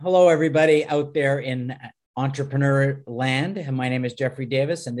Hello, everybody out there in entrepreneur land. My name is Jeffrey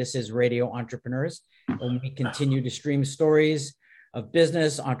Davis, and this is Radio Entrepreneurs. And we continue to stream stories of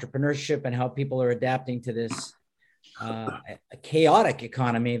business, entrepreneurship, and how people are adapting to this a chaotic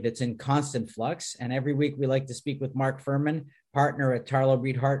economy that's in constant flux. And every week we like to speak with Mark Furman, partner at Tarlow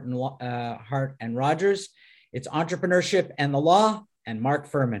Reed Hart and Rogers. It's entrepreneurship and the law, and Mark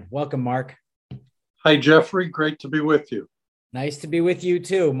Furman. Welcome, Mark. Hi, Jeffrey. Great to be with you. Nice to be with you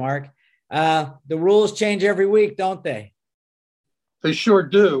too, Mark. The rules change every week, don't they? They sure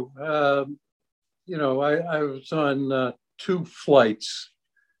do. I was on two flights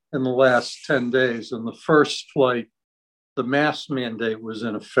in the last 10 days. And the first flight, the mask mandate was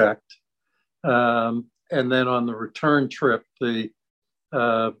in effect. And then on the return trip, the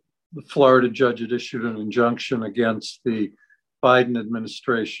Florida judge had issued an injunction against the Biden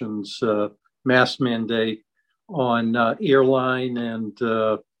administration's mask mandate on airline and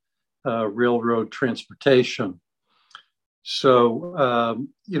railroad transportation. So,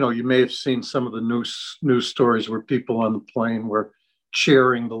 you may have seen some of the news stories where people on the plane were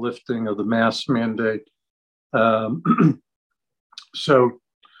cheering the lifting of the mask mandate. So,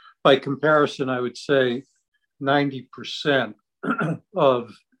 by comparison, I would say 90%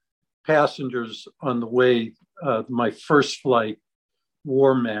 of passengers on the way, my first flight,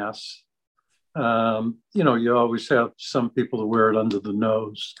 wore masks. You always have some people who wear it under the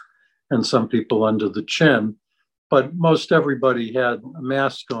nose and some people under the chin, but most everybody had a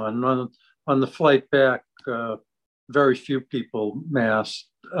mask on. On the flight back, very few people masked.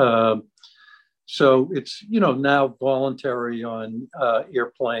 So it's, now voluntary on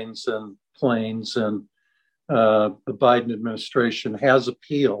airplanes and planes, and the Biden administration has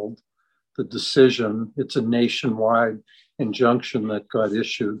appealed the decision. It's a nationwide injunction that got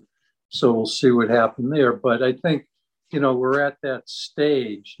issued. So we'll see what happened there. But I think, we're at that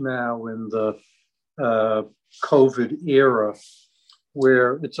stage now in the COVID era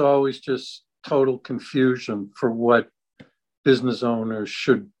where it's always just total confusion for what business owners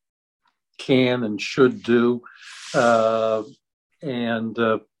can and should do. But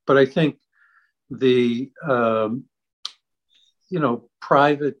I think the,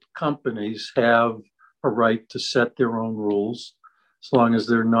 private companies have a right to set their own rules, as long as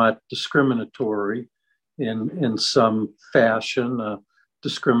they're not discriminatory in some fashion,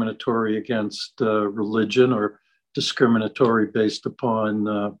 discriminatory against religion or discriminatory based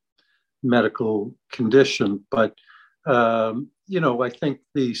upon medical condition. But, I think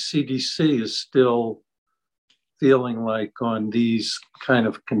the CDC is still feeling like on these kind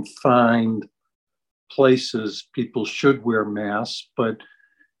of confined places, people should wear masks. But,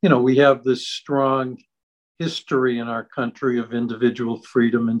 we have this strong history in our country of individual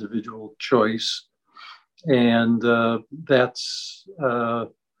freedom, individual choice. And that's a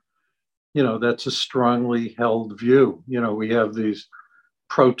strongly held view. We have these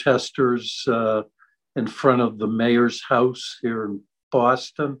protesters in front of the mayor's house here in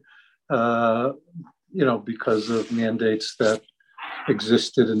Boston, because of mandates that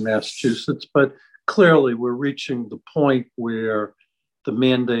existed in Massachusetts. But clearly we're reaching the point where the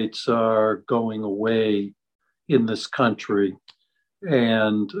mandates are going away in this country,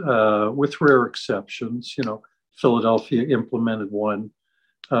 and with rare exceptions. Philadelphia implemented one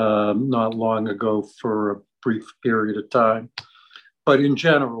not long ago for a brief period of time. But in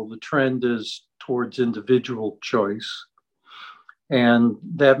general, the trend is towards individual choice. And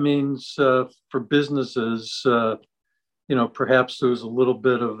that means for businesses, perhaps there was a little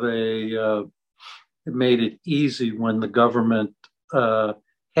bit of it made it easy when the government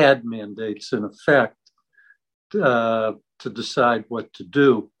had mandates in effect to decide what to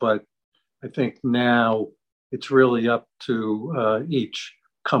do. But I think now it's really up to each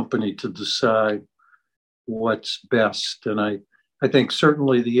company to decide what's best. And I think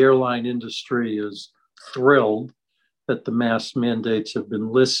certainly the airline industry is thrilled that the mask mandates have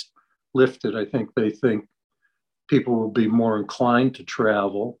been lifted. I think they think people will be more inclined to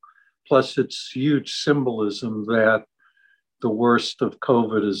travel. Plus, it's huge symbolism that the worst of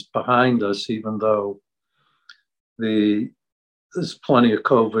COVID is behind us, even though there's plenty of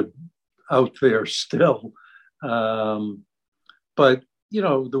COVID out there still. But,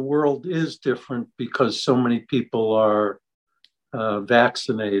 the world is different because so many people are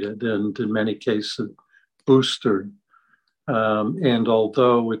vaccinated and in many cases boosted. And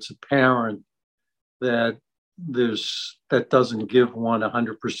although it's apparent that that doesn't give one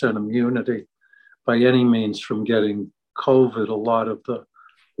 100% immunity by any means from getting COVID, a lot of the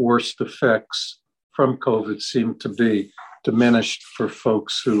worst effects from COVID seem to be diminished for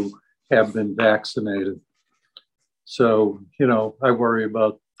folks who have been vaccinated. So, I worry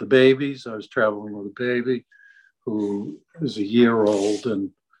about the babies. I was traveling with a baby who is a year old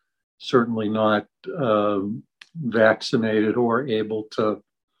and certainly not vaccinated or able to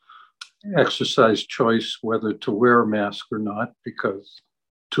exercise choice whether to wear a mask or not because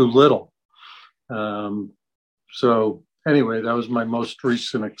too little. So anyway, that was my most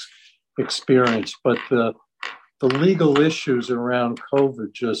recent experience. But the legal issues around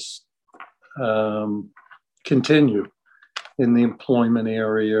COVID just continue in the employment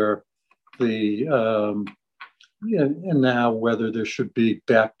area. And now whether there should be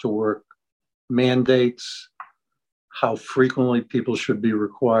back to work mandates, how frequently people should be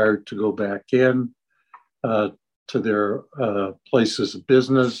required to go back in to their places of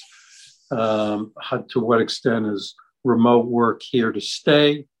business, to what extent is remote work here to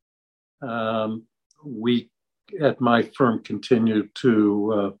stay. We at my firm continue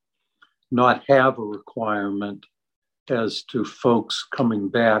to not have a requirement as to folks coming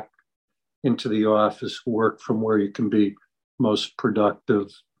back into the office, work from where you can be most productive.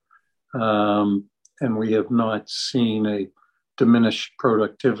 And we have not seen a diminished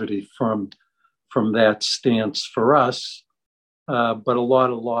productivity from that stance for us. But a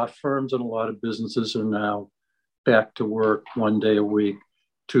lot of law firms and a lot of businesses are now back to work 1 day a week,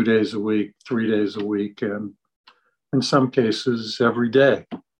 2 days a week, 3 days a week, and in some cases every day.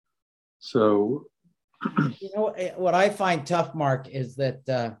 So, what I find tough, Mark, is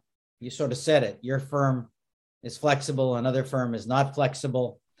that you sort of said it. Your firm is flexible, another firm is not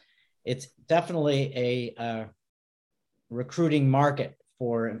flexible. It's definitely a recruiting market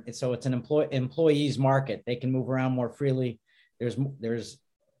so it's an employees market. They can move around more freely. There's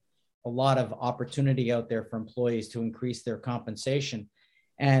a lot of opportunity out there for employees to increase their compensation.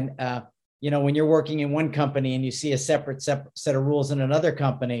 And, when you're working in one company and you see a separate set of rules in another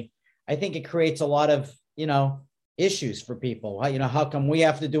company, I think it creates a lot of, issues for people. How come we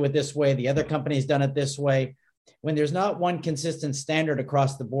have to do it this way? The other company's done it this way. When there's not one consistent standard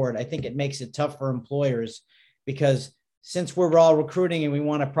across the board, I think it makes it tough for employers, because since we're all recruiting and we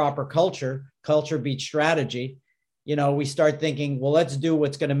want a proper culture beats strategy, we start thinking, well, let's do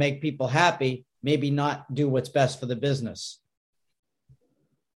what's going to make people happy, maybe not do what's best for the business.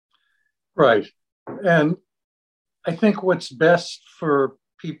 Right. And I think what's best for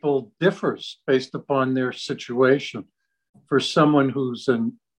people differs based upon their situation. For someone who's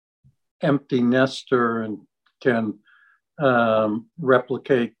an empty nester and can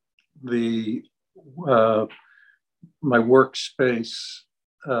replicate my workspace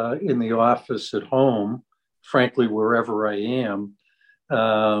in the office at home, frankly, wherever I am,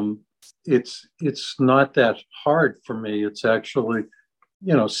 it's not that hard for me. It's actually,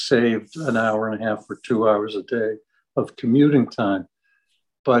 saved an hour and a half or 2 hours a day of commuting time.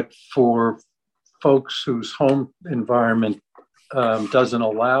 But for folks whose home environment doesn't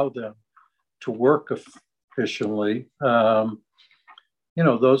allow them to work efficiently,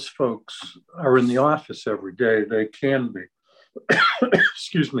 those folks are in the office every day. They can be.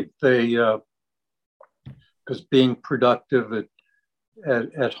 Excuse me. Because being productive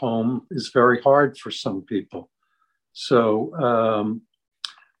at home is very hard for some people. So,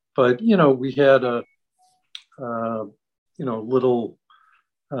 but we had a little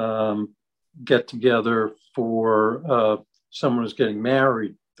get together for someone who's getting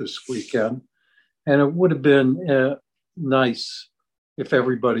married this weekend, and it would have been nice if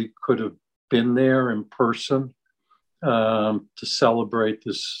everybody could have been there in person to celebrate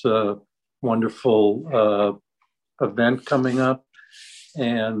this wonderful event coming up.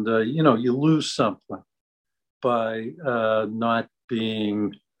 And you lose something by not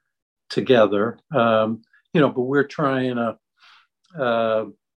being together. But we're trying to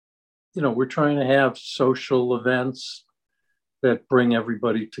have social events that bring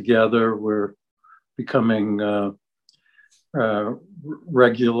everybody together. We're becoming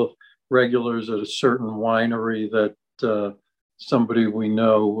regulars at a certain winery that somebody we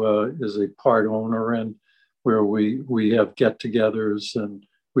know is a part owner in, where we have get-togethers, and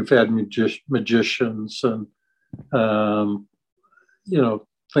we've had magicians and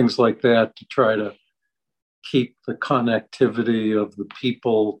things like that to try to keep the connectivity of the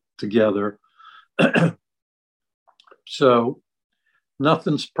people together. So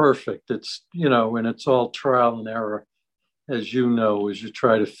nothing's perfect. It's, and it's all trial and error, as you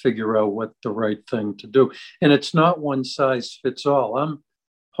try to figure out what the right thing to do. And it's not one size fits all. I'm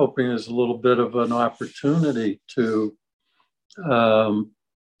hoping there's a little bit of an opportunity to,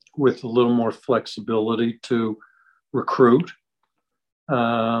 with a little more flexibility, to recruit.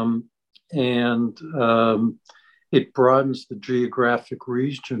 It broadens the geographic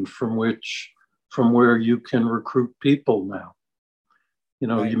region from where you can recruit people now.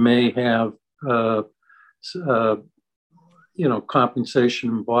 You may have, compensation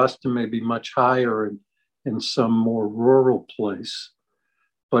in Boston may be much higher in some more rural place.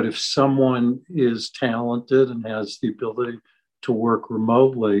 But if someone is talented and has the ability to work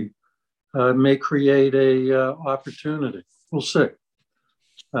remotely, it may create a opportunity. We'll see.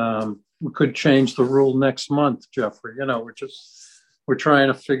 We could change the rule next month, Jeffrey. We're trying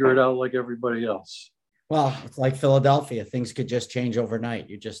to figure it out like everybody else. Well, it's like Philadelphia. Things could just change overnight.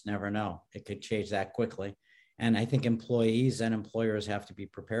 You just never know. It could change that quickly. And I think employees and employers have to be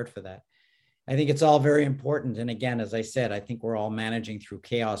prepared for that. I think it's all very important. And again, as I said, I think we're all managing through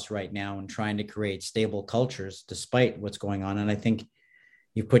chaos right now and trying to create stable cultures despite what's going on. And I think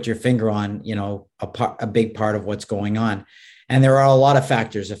you put your finger on, a big part of what's going on. And there are a lot of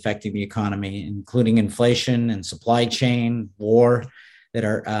factors affecting the economy, including inflation and supply chain, war, that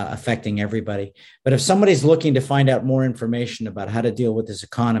are affecting everybody. But if somebody's looking to find out more information about how to deal with this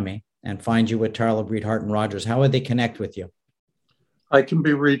economy and find you at Tarlow, Breed, Hart and Rogers, how would they connect with you? I can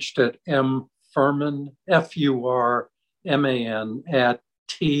be reached at mfurman, Furman, at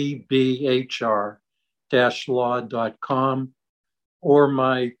tbhr-law.com, or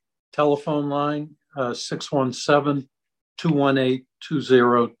my telephone line,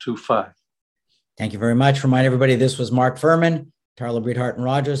 617-218-2025. Thank you very much. Remind everybody, this was Mark Furman, Tarlow, Breed, Hart and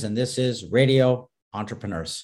Rogers, and this is Radio Entrepreneurs.